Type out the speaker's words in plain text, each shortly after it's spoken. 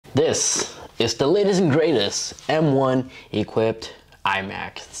This is the latest and greatest M1 equipped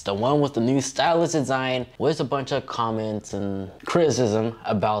iMac. It's the one with the new stylish design with a bunch of comments and criticism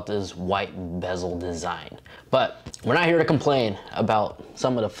about this white bezel design. But we're not here to complain about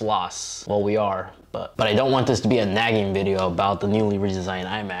some of the flaws. Well, we are, but I don't want this to be a nagging video about the newly redesigned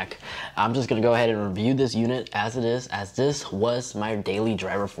iMac. I'm just gonna go ahead and review this unit as it is, as this was my daily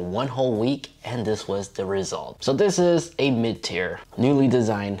driver for one whole week, and this was the result. So this is a mid-tier, newly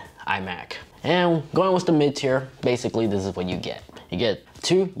designed iMac. And going with the mid-tier, basically this is what you get. You get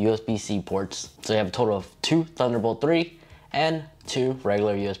 2 USB-C ports, so you have a total of 2 Thunderbolt 3 and 2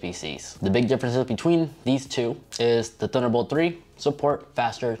 regular USB-Cs. The big differences between these two is the Thunderbolt 3 support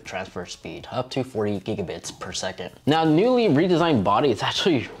faster transfer speed, up to 40 gigabits per second. Now, newly redesigned body, it's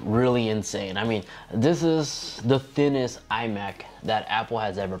actually really insane. I mean, this is the thinnest iMac that Apple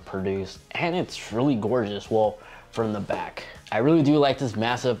has ever produced, and it's really gorgeous, well, from the back. I really do like this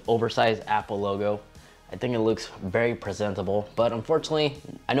massive oversized Apple logo. I think it looks very presentable, but unfortunately,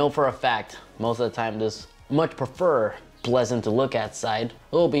 I know for a fact, most of the time this much prefer pleasant to look at side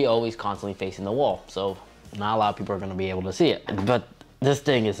will be always constantly facing the wall. So not a lot of people are gonna be able to see it, but this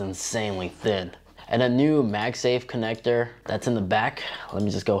thing is insanely thin. And a new Magsafe connector that's in the back. Let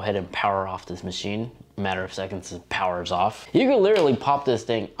me just go ahead and power off this machine. Matter of seconds, it powers off. You can literally pop this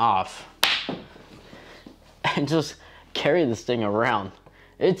thing off and just carry this thing around.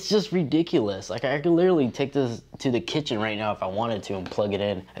 It's just ridiculous. Like, I could literally take this to the kitchen right now if I wanted to and plug it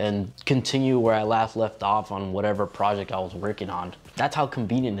in and continue where I last left off on whatever project I was working on. That's how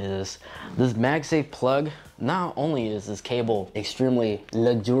convenient it is. This Magsafe Plug, not only is this cable extremely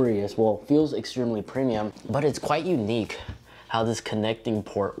luxurious, well, feels extremely premium, but it's quite unique how this connecting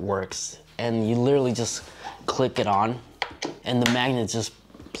port works. And you literally just click it on and the magnets just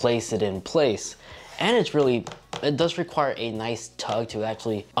place it in place. And it does require a nice tug to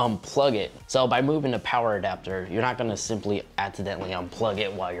actually unplug it. So by moving the power adapter, you're not gonna simply accidentally unplug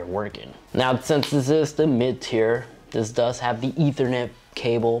it while you're working. Now, since this is the mid-tier, this does have the Ethernet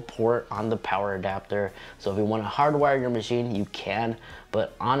cable port on the power adapter. So if you wanna hardwire your machine, you can.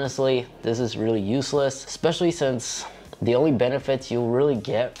 But honestly, this is really useless, especially since the only benefits you'll really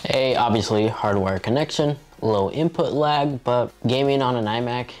get, obviously hardwire connection, low input lag, but gaming on an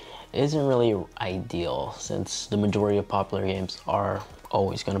iMac isn't really ideal since the majority of popular games are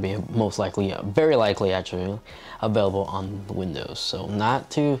always going to be most likely, very likely actually, available on Windows. So not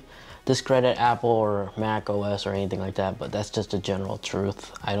to discredit Apple or Mac OS or anything like that, but that's just a general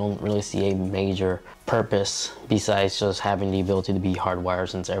truth. I don't really see a major purpose besides just having the ability to be hardwired,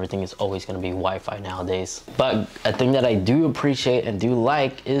 since everything is always going to be Wi-Fi nowadays. But a thing that I do appreciate and do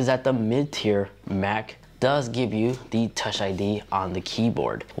like is that the mid-tier Mac does give you the Touch ID on the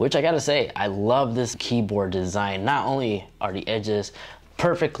keyboard, which I gotta say, I love this keyboard design. Not only are the edges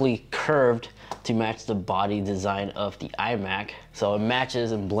perfectly curved to match the body design of the iMac, so it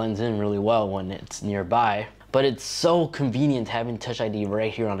matches and blends in really well when it's nearby, but it's so convenient having Touch ID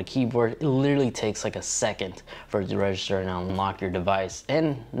right here on the keyboard. It literally takes like a second for it to register and unlock your device.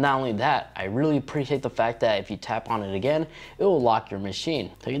 And not only that, I really appreciate the fact that if you tap on it again, it will lock your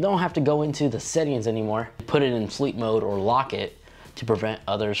machine. So you don't have to go into the settings anymore, put it in sleep mode or lock it to prevent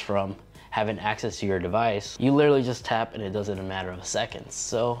others from having access to your device. You literally just tap and it does it in a matter of seconds.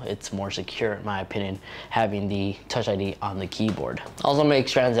 So it's more secure, in my opinion, having the Touch ID on the keyboard. Also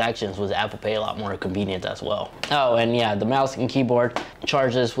makes transactions with Apple Pay a lot more convenient as well. Oh, and yeah, the mouse and keyboard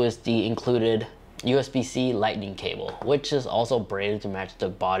charges with the included USB-C lightning cable, which is also braided to match the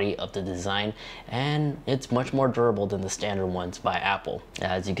body of the design, and it's much more durable than the standard ones by Apple.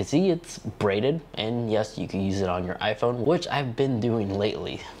 As you can see, it's braided, and yes, you can use it on your iPhone, which I've been doing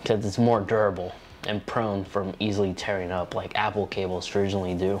lately because it's more durable and prone from easily tearing up like Apple cables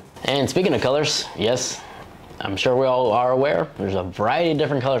traditionally do. And speaking of colors, yes, I'm sure we all are aware, there's a variety of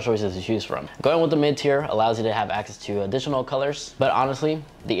different color choices to choose from. Going with the mid-tier allows you to have access to additional colors, but honestly,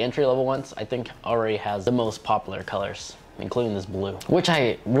 the entry-level ones, I think, already has the most popular colors, including this blue, which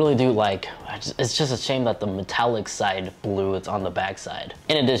I really do like. It's just a shame that the metallic side blue is on the back side.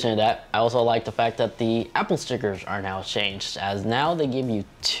 In addition to that, I also like the fact that the Apple stickers are now changed, as now they give you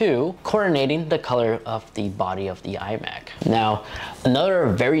 2, coordinating the color of the body of the iMac. Now, another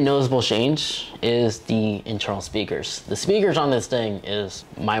very noticeable change is the internal speakers. The speakers on this thing is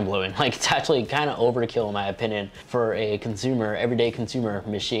mind-blowing. Like, it's actually kind of overkill in my opinion for a consumer, everyday consumer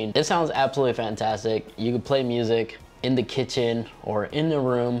machine. It sounds absolutely fantastic. You can play music in the kitchen or in the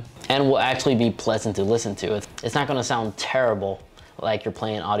room and will actually be pleasant to listen to. It's not gonna sound terrible like you're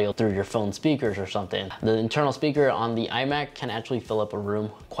playing audio through your phone speakers or something. The internal speaker on the iMac can actually fill up a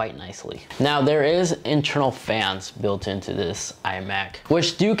room quite nicely. Now there is internal fans built into this iMac,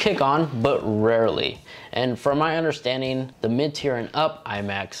 which do kick on, but rarely. And from my understanding, the mid-tier and up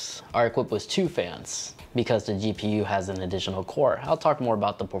iMacs are equipped with 2 fans because the GPU has an additional core. I'll talk more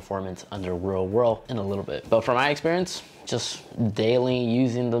about the performance under real world in a little bit. But from my experience, just daily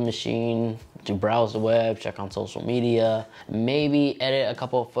using the machine to browse the web, check on social media, maybe edit a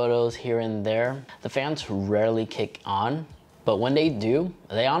couple of photos here and there, the fans rarely kick on. But when they do,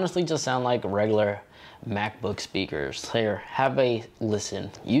 they honestly just sound like regular MacBook speakers. Here, have a listen.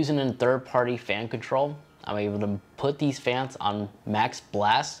 Using a third-party fan control, I'm able to put these fans on max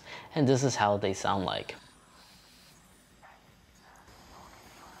blast, and this is how they sound like.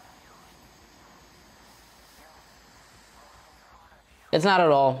 It's not at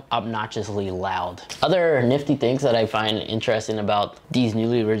all obnoxiously loud. Other nifty things that I find interesting about these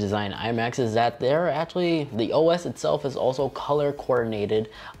newly redesigned iMacs is that the OS itself is also color coordinated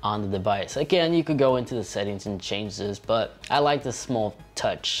on the device. Again, you could go into the settings and change this, but I like this small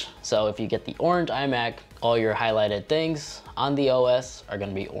touch. So if you get the orange iMac, all your highlighted things on the OS are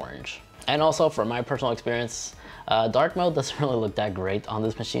gonna be orange. And also from my personal experience, dark mode doesn't really look that great on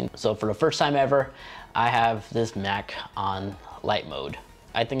this machine. So for the first time ever, I have this Mac on light mode.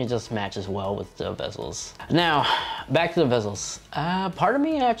 I think it just matches well with the bezels. Now, back to the bezels. Part of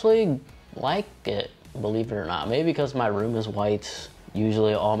me actually like it, believe it or not. Maybe because my room is white.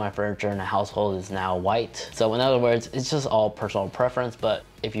 Usually all my furniture in the household is now white. So in other words, it's just all personal preference, but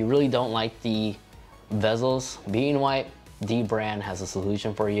if you really don't like the bezels being white, D brand has a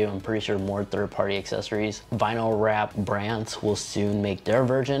solution for you. I'm pretty sure more third-party accessories, vinyl wrap brands will soon make their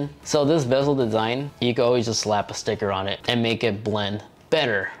version. So this bezel design, you can always just slap a sticker on it and make it blend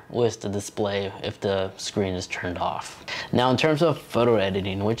better with the display if the screen is turned off. Now in terms of photo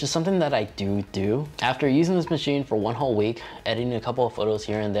editing, which is something that I do, after using this machine for 1 whole week, editing a couple of photos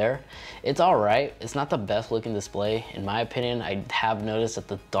here and there, it's all right. It's not the best looking display. In my opinion, I have noticed that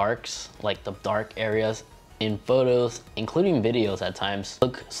the darks, like the dark areas, in photos, including videos at times,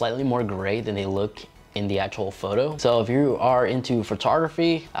 look slightly more gray than they look in the actual photo. So if you are into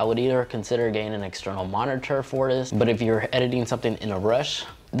photography, I would either consider getting an external monitor for this, but if you're editing something in a rush,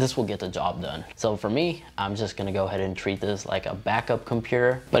 this will get the job done. So for me, I'm just gonna go ahead and treat this like a backup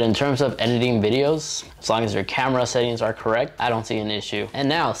computer. But in terms of editing videos, as long as your camera settings are correct, I don't see an issue. And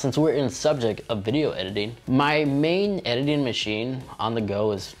now, since we're in the subject of video editing, my main editing machine on the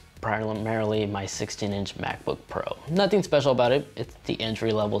go is primarily my 16-inch MacBook Pro. Nothing special about it. It's the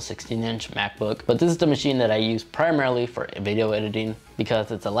entry-level 16-inch MacBook, but this is the machine that I use primarily for video editing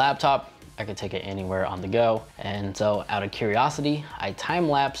because it's a laptop. I could take it anywhere on the go. And so out of curiosity, I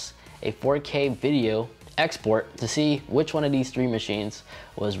time-lapse a 4K video export to see which one of these 3 machines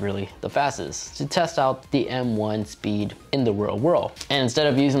was really the fastest to test out the M1 speed in the real world. And instead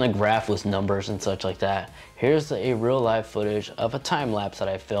of using a graph with numbers and such like that, here's a real life footage of a time lapse that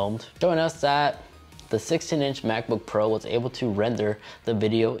I filmed showing us that the 16-inch MacBook Pro was able to render the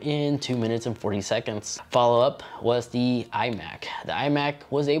video in 2 minutes and 40 seconds. Follow up was the iMac. The iMac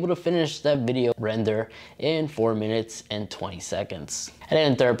was able to finish that video render in 4 minutes and 20 seconds. And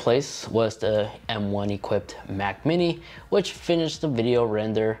then in third place was the M1 equipped Mac Mini, which finished the video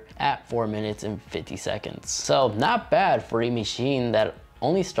render at 4 minutes and 50 seconds. So not bad for a machine that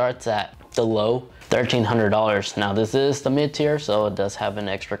only starts at the low $1,300. Now this is the mid-tier, so it does have an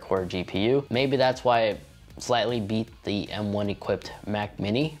extra core GPU. Maybe that's why it slightly beat the M1 equipped Mac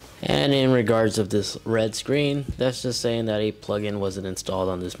Mini. And in regards of this red screen, that's just saying that a plugin wasn't installed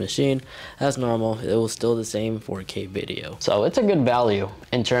on this machine. As normal, it was still the same 4K video. So it's a good value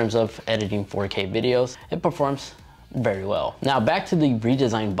in terms of editing 4K videos. It performs very well. Now back to the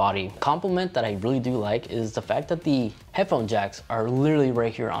redesigned body. Compliment that I really do like is the fact that the headphone jacks are literally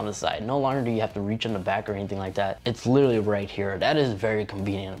right here on the side. No longer do you have to reach in the back or anything like that. It's literally right here. That is very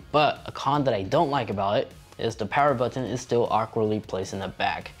convenient. But a con that I don't like about it is the power button is still awkwardly placed in the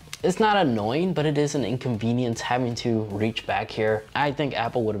back. It's not annoying, but it is an inconvenience having to reach back here. I think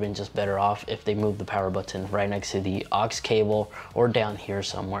Apple would have been just better off if they moved the power button right next to the aux cable or down here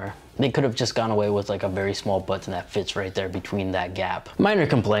somewhere. They could have just gone away with like a very small button that fits right there between that gap. Minor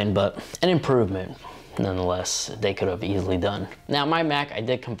complaint, but an improvement nonetheless they could have easily done. Now my Mac, I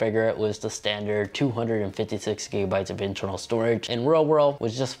did configure it with the standard 256 gigabytes of internal storage. In real world,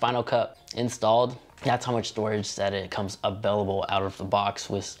 with just Final Cut installed, that's how much storage that it comes available out of the box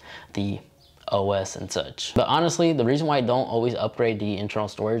with the OS and such. But honestly, the reason why I don't always upgrade the internal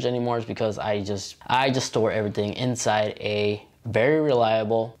storage anymore is because I just store everything inside a very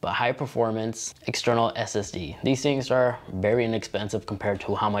reliable, but high performance external SSD. These things are very inexpensive compared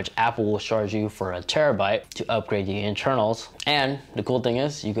to how much Apple will charge you for a terabyte to upgrade the internals. And the cool thing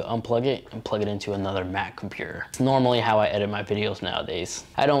is you can unplug it and plug it into another Mac computer. It's normally how I edit my videos nowadays.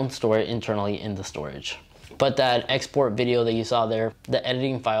 I don't store it internally in the storage. But that export video that you saw there, the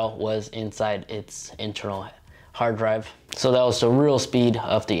editing file was inside its internal hard drive. So that was the real speed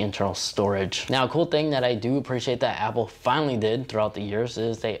of the internal storage. Now, a cool thing that I do appreciate that Apple finally did throughout the years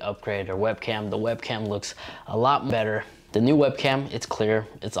is they upgraded their webcam. The webcam looks a lot better. The new webcam, it's clear,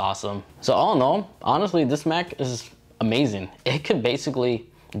 it's awesome. So all in all, honestly, this Mac is amazing. It could basically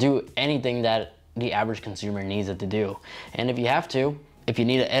do anything that the average consumer needs it to do. And if you have to, if you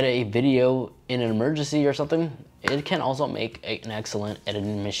need to edit a video in an emergency or something, it can also make an excellent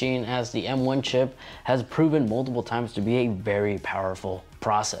editing machine, as the M1 chip has proven multiple times to be a very powerful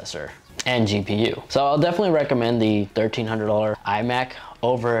processor and GPU. So I'll definitely recommend the $1,300 iMac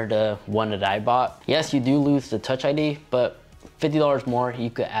over the one that I bought. Yes, you do lose the Touch ID, but $50 more,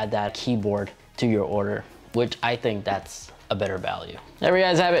 you could add that keyboard to your order, which I think that's a better value. There you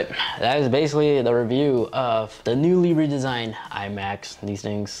guys have it. That is basically the review of the newly redesigned iMacs. These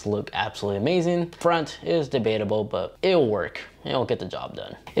things look absolutely amazing. Front is debatable, but it'll work. It'll get the job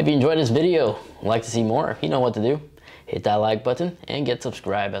done. If you enjoyed this video, like to see more, you know what to do. Hit that like button and get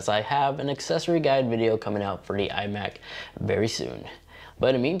subscribed, as I have an accessory guide video coming out for the iMac very soon.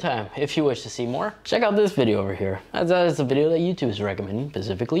 But in the meantime, if you wish to see more, check out this video over here, as that is a video that YouTube is recommending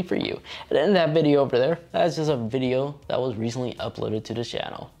specifically for you. And in that video over there, that's just a video that was recently uploaded to the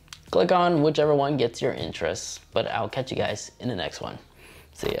channel. Click on whichever one gets your interest, but I'll catch you guys in the next one.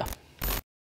 See ya.